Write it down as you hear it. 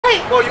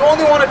Well, you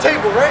only want a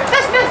table, right?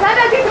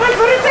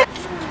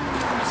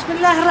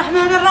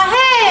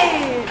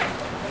 Bismillahirrahmanirrahim.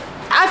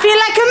 I feel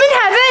like I'm in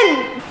heaven.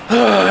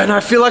 And I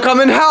feel like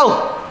I'm in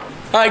hell.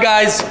 Hi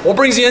guys, what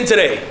brings you in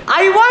today?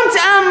 I want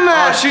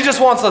She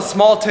just wants a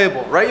small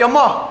table, right,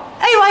 Yama?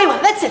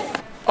 أيوة that's it.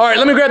 All right,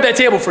 let me grab that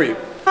table for you.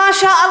 ما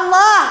شاء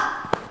الله.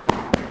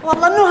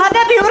 والله إنه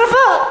هذا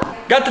beautiful.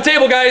 Got the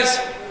table, guys.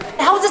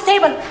 How's this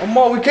table?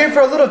 Amma, we came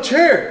for a little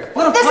chair.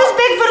 This is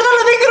big for the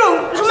living room.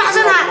 شو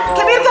محسنها؟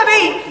 كبير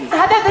كبير.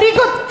 هذا very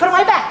good for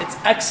my back. It's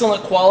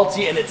excellent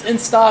quality and it's in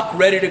stock,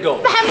 ready to go.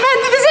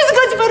 محمد, this is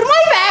good for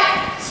my back.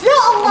 يا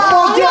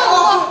الله. Get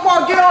off,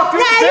 Amma, get off.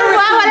 لا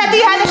أيوة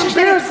ولدي هذا شو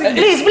اشتري.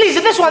 Please,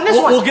 this one.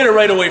 We'll get it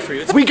right away for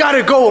you. We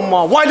gotta go,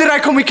 Amma. Why did I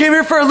come? We came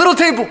here for a little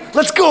table.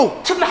 Let's go.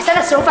 شوف محسن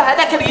السوفة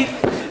هذا كبير.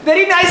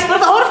 Very nice for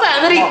the whole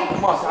family.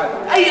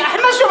 أي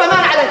أحمد شو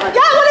بمان عليك.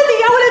 يا ولدي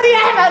يا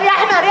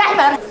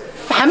أحمر.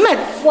 محمد,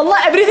 والله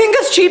everything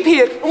is cheap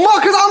here. Amma,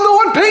 because I'm the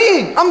one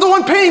paying. I'm the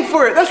one paying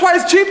for it. That's why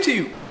it's cheap to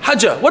you.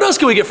 Hajja, what else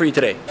can we get for you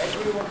today?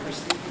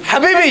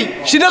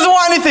 Habibi, she doesn't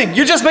want anything.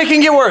 You're just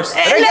making it worse. I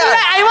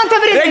want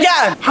everything.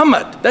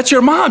 Muhammad, that's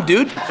your mom,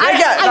 dude. I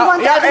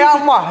want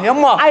everything.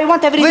 Yama. I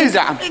want everything. Please,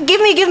 Am.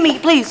 Give me,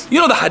 please. You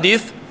know the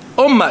hadith?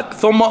 أمك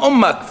ثم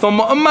أمك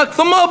ثم أمك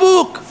ثم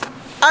أبوك.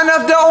 أنا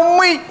أفدى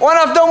أمي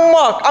وأنا أفدى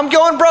أمك. I'm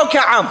going broke,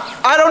 يا عم.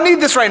 I don't need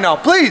this right now.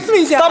 Please,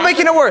 stop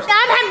making it worse. يا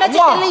محمد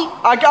اشتري.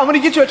 I'm gonna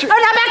get you a chair.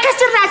 أنا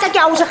بكسر راسك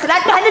يا وسخ, لا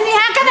تبهدلني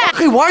هكذا.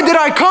 Hey, why did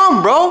I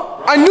come,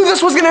 bro? I knew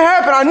this was gonna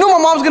happen. I knew my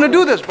mom's gonna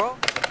do this, bro.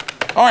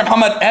 All right,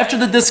 Muhammad, after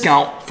the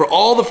discount, for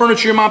all the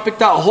furniture your mom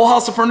picked out, a whole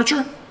house of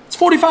furniture, it's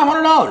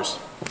 $4,500.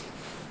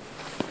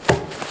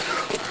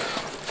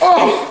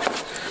 Oh!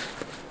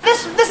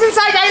 This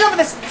inside, I love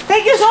this.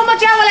 Thank you so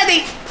much يا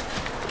ولدي.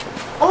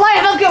 الله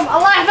يحفظكم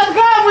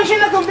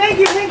ويشيلكم.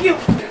 Thank you.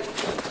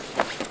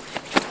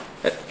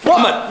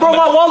 Muhammad, Bro,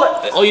 my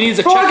wallet. all you need is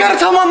a Bro, check. I gotta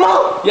tell my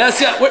mom.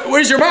 Yes, yeah.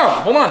 Where's your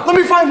mom? Hold on. Let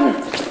me find her.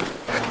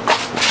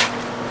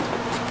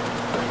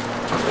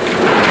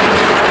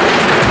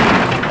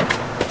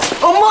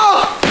 Amma!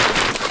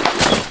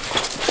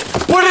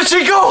 Where did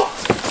she go?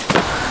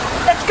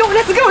 Let's go.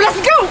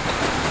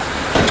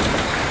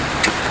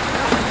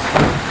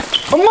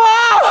 Amma!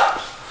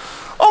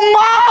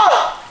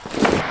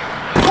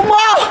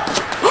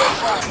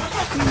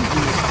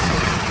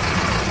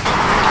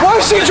 Why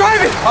is she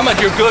driving? Muhammad,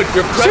 you're good.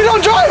 You're She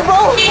don't drive, bro.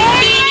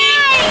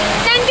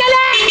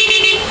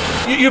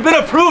 You've been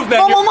approved, man.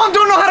 My mom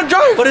don't know how to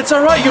drive. But it's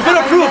all right. You've been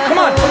approved. Come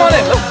on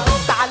in.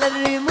 على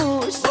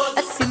الرموش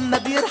السم ما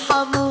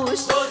بيرحموش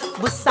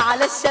بص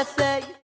على الشفايف